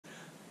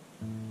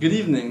Good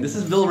evening, this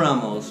is Bill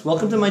Ramos.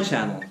 Welcome to my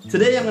channel.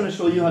 Today I'm going to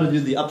show you how to do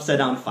the upside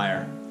down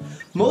fire.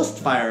 Most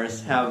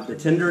fires have the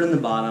tinder in the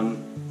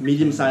bottom,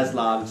 medium-sized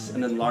logs,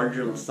 and then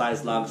larger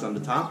sized logs on the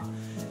top.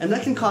 And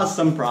that can cause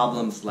some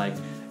problems, like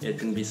it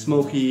can be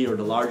smoky or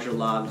the larger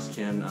logs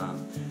can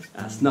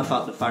snuff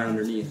out the fire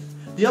underneath.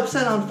 The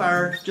upside down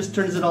fire just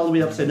turns it all the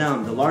way upside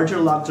down. The larger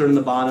logs are in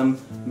the bottom,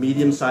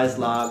 medium-sized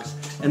logs,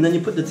 and then you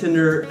put the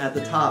tinder at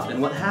the top.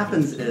 And what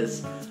happens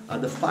is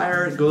the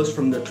fire goes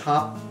from the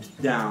top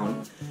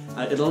down.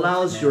 It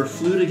allows your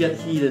flue to get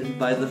heated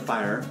by the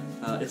fire.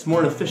 It's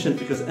more efficient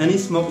because any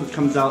smoke that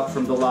comes out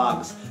from the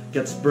logs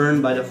gets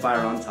burned by the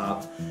fire on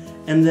top.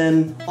 And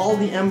then all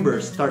the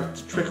embers start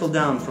to trickle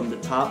down from the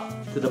top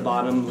to the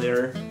bottom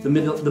layer, the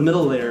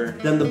middle layer,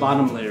 then the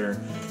bottom layer.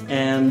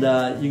 And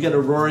you get a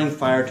roaring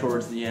fire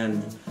towards the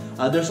end.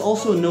 There's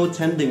also no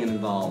tending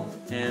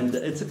involved, and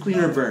it's a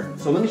cleaner burn.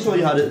 So let me show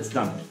you how it's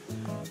done.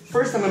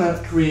 First I'm going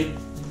to create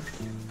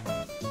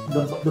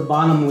the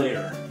bottom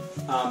layer.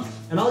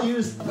 And I'll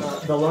use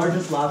the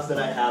largest logs that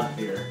I have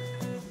here.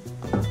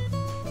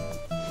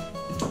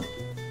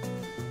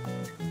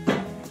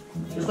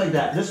 Just like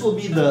that. This will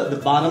be the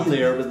bottom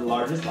layer with the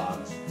largest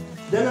logs.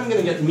 Then I'm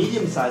going to get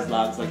medium-sized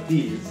logs like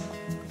these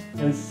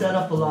and set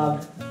up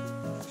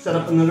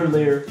another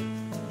layer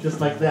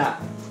just like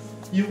that.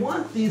 You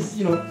want these,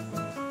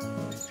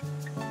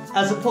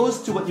 as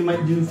opposed to what you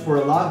might do for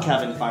a log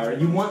cabin fire,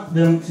 you want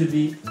them to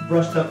be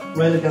brushed up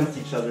right against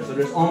each other so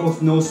there's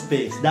almost no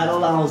space. That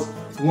allows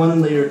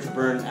one layer to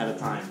burn at a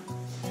time.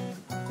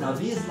 Now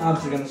these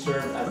logs are going to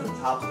serve as the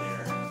top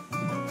layer.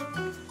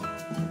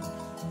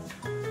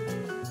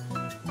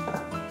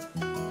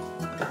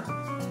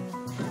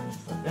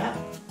 Just like that.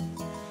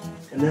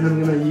 And then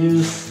I'm going to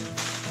use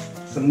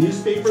some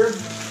newspaper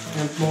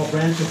and small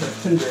branches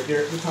of tinder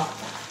here at the top.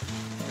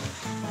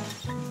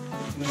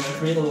 I'm going to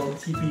create a little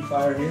teepee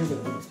fire here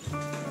with the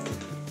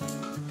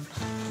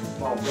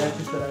small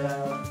branches that I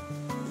have.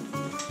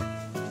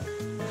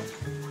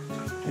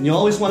 And you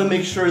always want to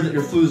make sure that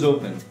your flue is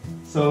open.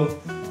 So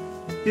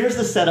here's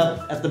the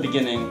setup at the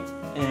beginning,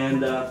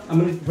 and I'm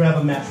going to grab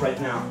a match right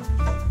now.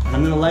 And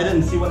I'm going to light it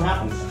and see what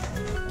happens.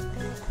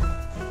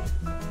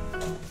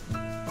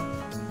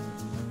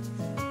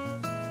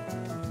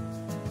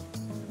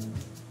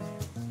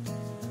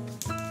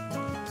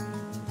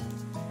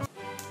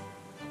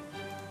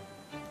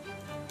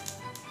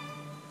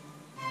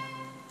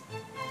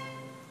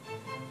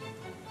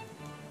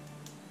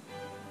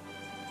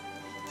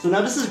 So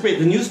now this is great.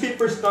 The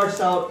newspaper starts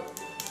up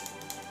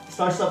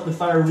the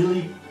fire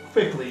really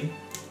quickly,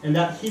 and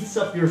that heats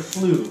up your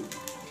flue.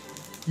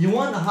 You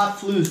want the hot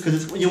flues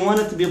because you want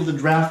it to be able to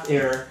draft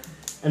air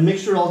and make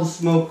sure all the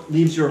smoke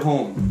leaves your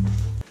home.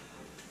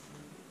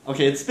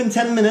 Okay, it's been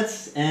 10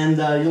 minutes, and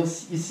you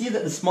see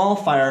that the small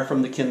fire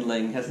from the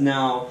kindling has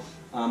now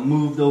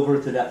moved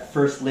over to that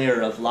first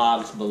layer of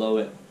logs below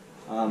it.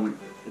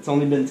 It's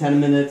only been 10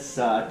 minutes.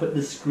 I put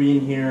this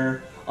screen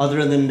here.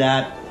 Other than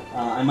that,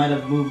 I might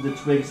have moved the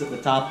twigs at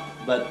the top,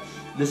 but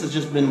this has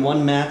just been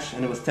one match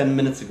and it was 10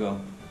 minutes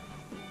ago.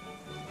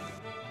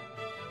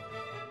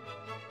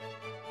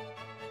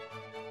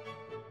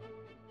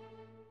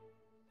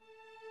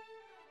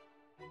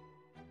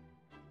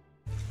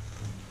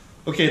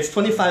 Okay, it's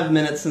 25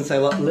 minutes since I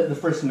lit the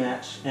first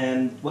match,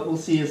 and what we'll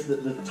see is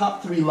that the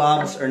top 3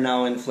 logs are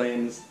now in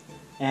flames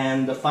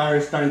and the fire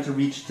is starting to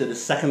reach to the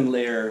second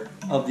layer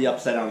of the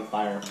upside down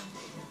fire.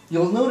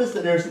 You'll notice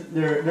that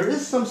there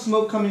is some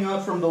smoke coming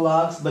out from the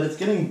logs, but it's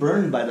getting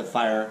burned by the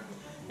fire,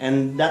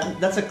 and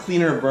that's a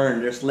cleaner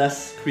burn. There's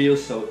less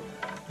creosote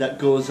that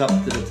goes up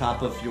to the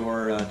top of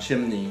your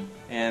chimney,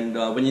 and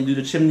when you do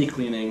the chimney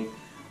cleaning,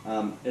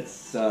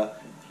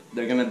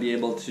 they're going to be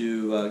able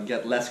to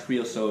get less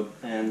creosote,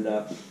 and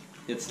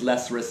it's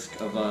less risk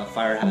of a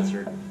fire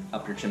hazard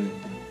up your chimney.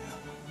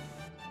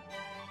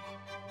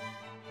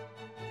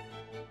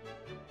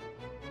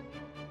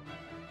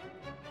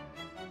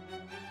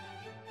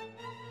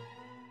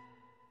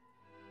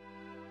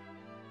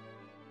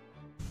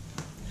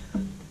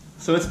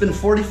 So it's been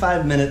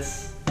 45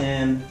 minutes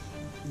and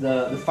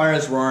the fire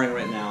is roaring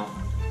right now.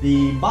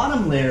 The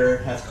bottom layer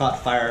has caught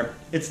fire.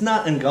 It's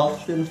not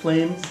engulfed in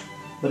flames,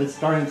 but it's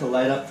starting to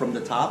light up from the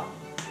top.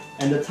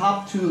 And the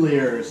top 2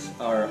 layers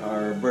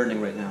are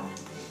burning right now.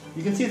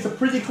 You can see it's a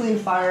pretty clean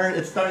fire.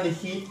 It's starting to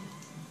heat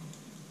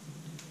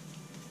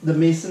the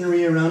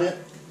masonry around it.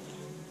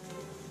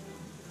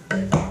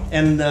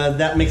 And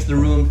that makes the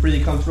room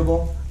pretty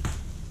comfortable.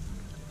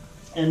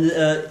 And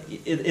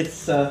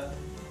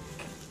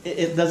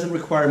it doesn't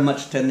require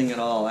much tending at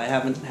all. I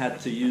haven't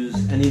had to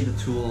use any of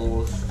the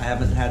tools. I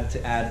haven't had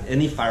to add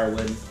any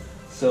firewood.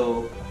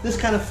 So this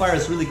kind of fire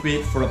is really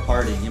great for a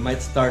party. You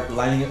might start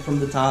lighting it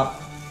from the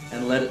top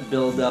and let it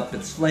build up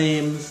its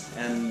flames.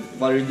 And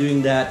while you're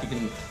doing that, you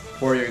can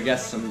pour your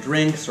guests some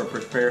drinks or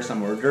prepare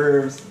some hors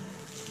d'oeuvres.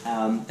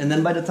 And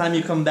then by the time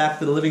you come back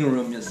to the living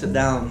room, you sit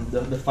down,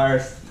 the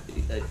fire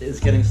is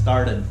getting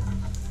started.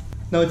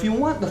 Now if you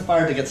want the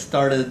fire to get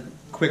started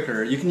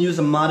quicker, you can use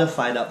a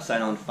modified upside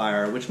down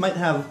fire, which might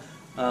have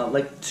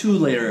like 2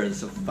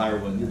 layers of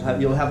firewood.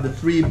 You'll have the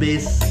 3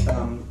 base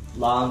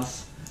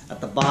logs at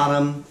the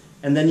bottom,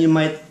 and then you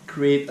might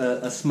create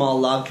a small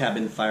log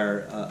cabin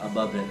fire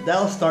above it.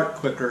 That'll start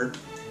quicker,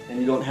 and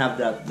you don't have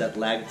that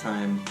lag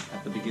time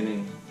at the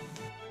beginning.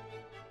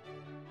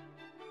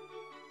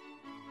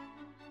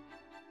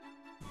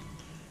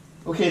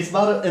 Okay,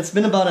 it's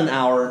been about an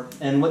hour,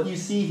 and what you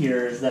see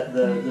here is that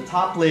the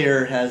top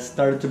layer has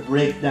started to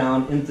break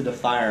down into the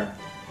fire.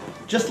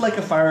 Just like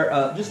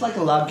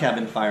a log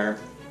cabin fire,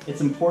 it's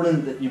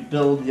important that you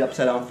build the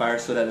upside down fire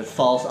so that it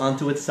falls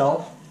onto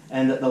itself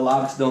and that the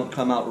logs don't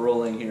come out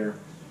rolling here.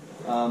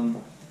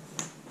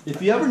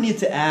 If you ever need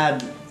to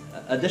add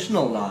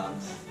additional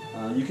logs,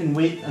 you can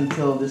wait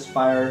until this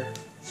fire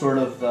sort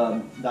of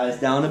dies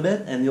down a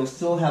bit, and you'll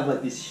still have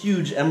like these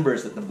huge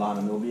embers at the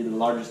bottom. It'll be the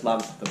largest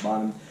logs at the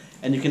bottom.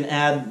 And you can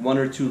add 1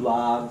 or 2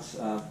 logs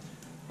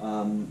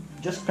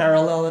just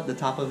parallel at the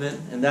top of it,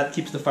 and that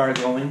keeps the fire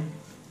going.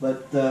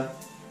 But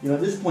you know,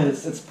 at this point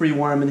it's pretty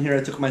warm in here.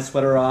 I took my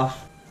sweater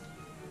off.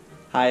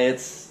 Hi,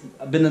 it's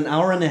been an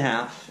hour and a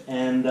half,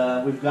 and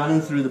we've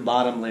gotten through the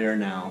bottom layer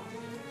now.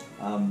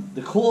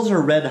 The coals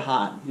are red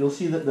hot. You'll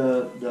see that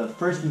the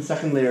first and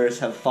second layers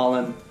have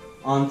fallen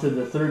onto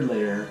the third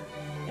layer,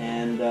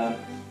 and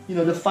you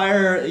know, the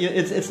fire,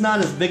 it's not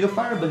as big a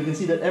fire, but you can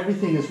see that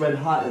everything is red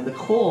hot, and the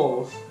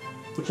coals,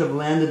 which have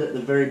landed at the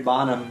very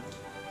bottom,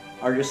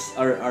 are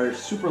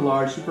super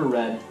large, super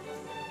red,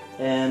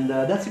 and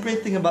that's a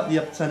great thing about the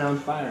upside down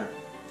fire.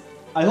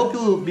 I hope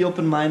you'll be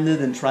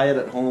open-minded and try it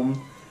at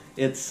home.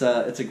 It's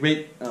a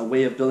great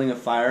way of building a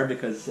fire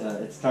because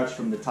it starts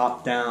from the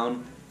top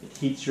down, it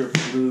heats your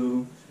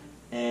flue,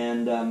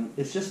 and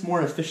it's just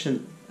more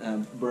efficient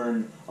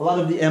burn. A lot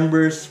of the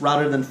embers,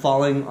 rather than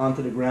falling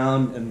onto the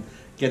ground and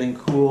getting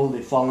cool,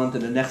 they fall onto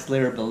the next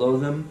layer below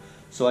them.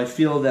 So I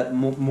feel that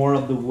more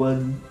of the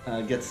wood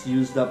gets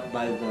used up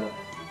by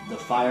the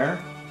fire,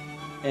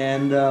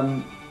 and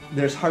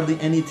there's hardly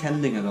any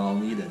tending at all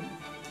needed.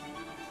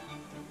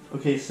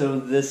 Okay, so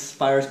this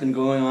fire's been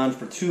going on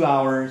for 2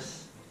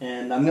 hours,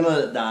 and I'm gonna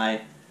let it die.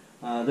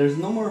 There's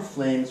no more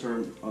flames,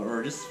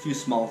 or just a few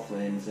small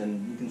flames,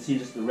 and you can see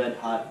just the red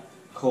hot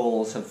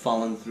coals have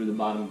fallen through the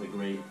bottom of the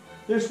grate.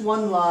 There's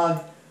 1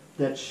 log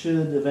that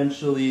should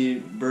eventually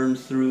burn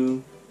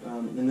through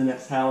in the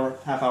next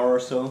half hour or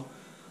so.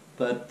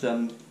 But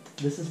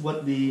this is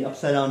what the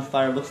upside down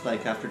fire looks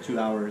like after 2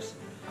 hours.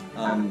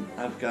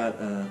 I've got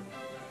a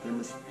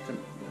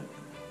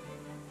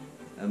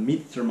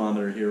meat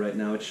thermometer here right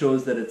now. It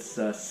shows that it's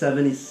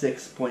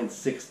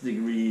 76.6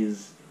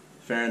 degrees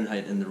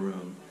Fahrenheit in the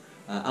room.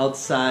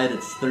 Outside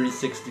it's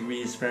 36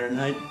 degrees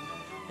Fahrenheit,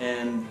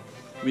 and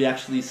we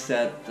actually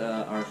set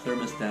our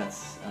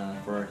thermostats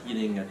for our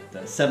heating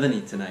at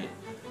 70 tonight.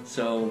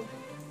 So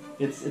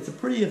it's a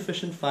pretty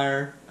efficient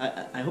fire.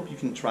 I hope you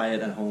can try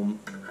it at home.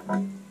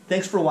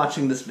 Thanks for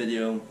watching this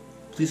video.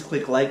 Please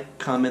click like,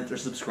 comment, or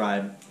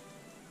subscribe.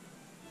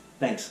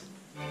 Thanks.